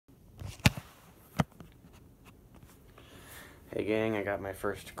Hey gang, I got my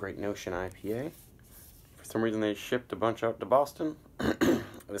first Great Notion IPA. For some reason they shipped a bunch out to Boston.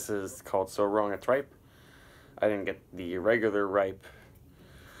 This is called So Wrong It's Ripe. I didn't get the regular ripe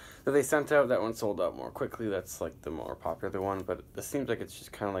that they sent out. That one sold out more quickly. That's like the more popular one, but this seems like it's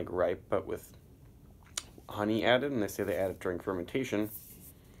just kind of like ripe but with honey added, and they say they add it during fermentation.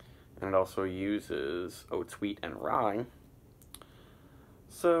 And it also uses oats, wheat, and rye.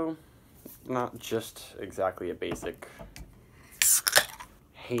 So, not just exactly a basic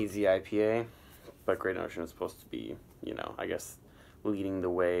hazy IPA, but Great Notion is supposed to be, you know, I guess leading the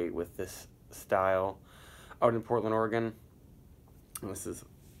way with this style out in Portland, Oregon. And this is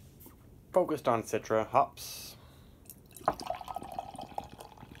focused on Citra hops.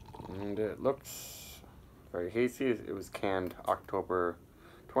 And it looks very hazy. It was canned October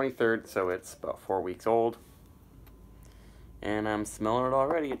 23rd, so it's about 4 weeks old. And I'm smelling it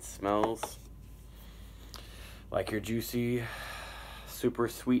already. It smells like your juicy, super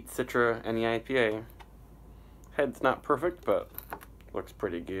sweet Citra any IPA. Head's not perfect, but looks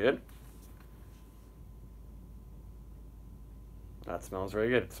pretty good. That smells very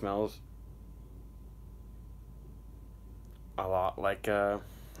good. It smells a lot like a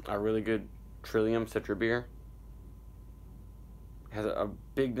really good Trillium Citra beer. It has a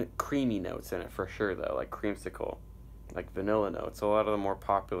big creamy notes in it for sure though, like creamsicle, like vanilla notes. A lot of the more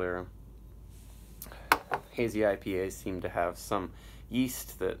popular hazy IPAs seem to have some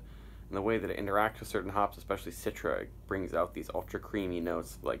yeast that, in the way that it interacts with certain hops, especially Citra, it brings out these ultra creamy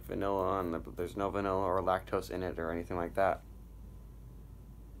notes like vanilla, and there's no vanilla or lactose in it or anything like that.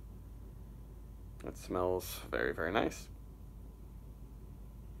 It smells very, very nice.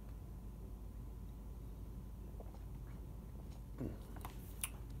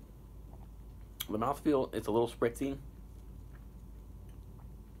 The mouthfeel, it's a little spritzy.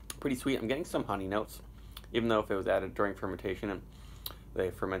 Pretty sweet. I'm getting some honey notes, even though if it was added during fermentation and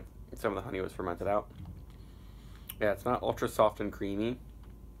some of the honey was fermented out. Yeah, it's not ultra soft and creamy.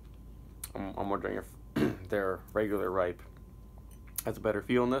 I'm wondering if their regular ripe has a better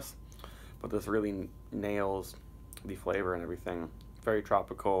feel in this, but this really nails the flavor and everything. Very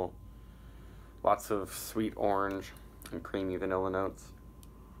tropical, lots of sweet orange and creamy vanilla notes.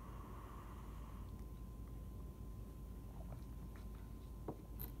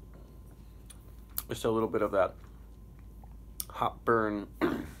 Just a little bit of that hop burn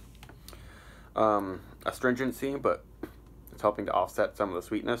astringency, but it's helping to offset some of the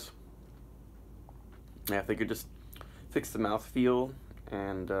sweetness. Yeah, if they could just fix the mouthfeel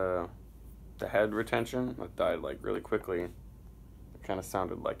and the head retention, that died like really quickly. It kind of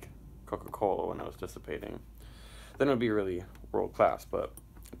sounded like Coca-Cola when I was dissipating. Then it would be really world class, but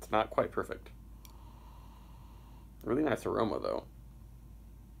it's not quite perfect. Really nice aroma though.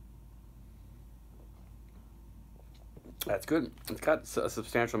 That's good. It's got a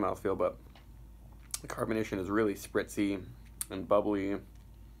substantial mouthfeel, but the carbonation is really spritzy and bubbly.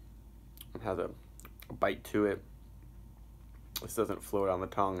 It has a bite to it. This doesn't float on the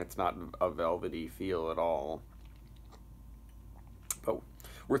tongue. It's not a velvety feel at all. But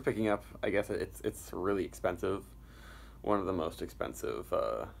worth picking up. I guess it's really expensive. One of the most expensive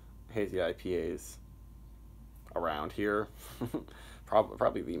hazy IPAs around here.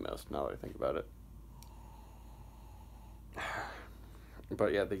 Probably the most, now that I think about it.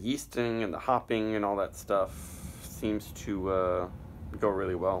 But yeah, the yeasting and the hopping and all that stuff seems to go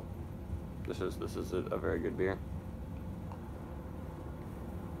really well. This is a very good beer.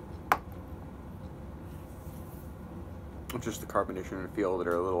 Just the carbonation and feel that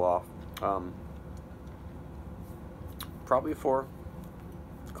are a little off. Probably a 4.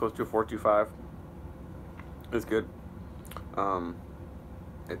 It's close to a 4.25. It's good.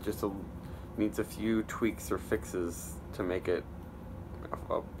 It just needs a few tweaks or fixes to make it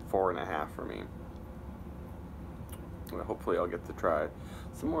a 4.5 for me. Hopefully I'll get to try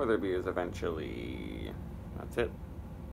some more of their beers eventually. That's it.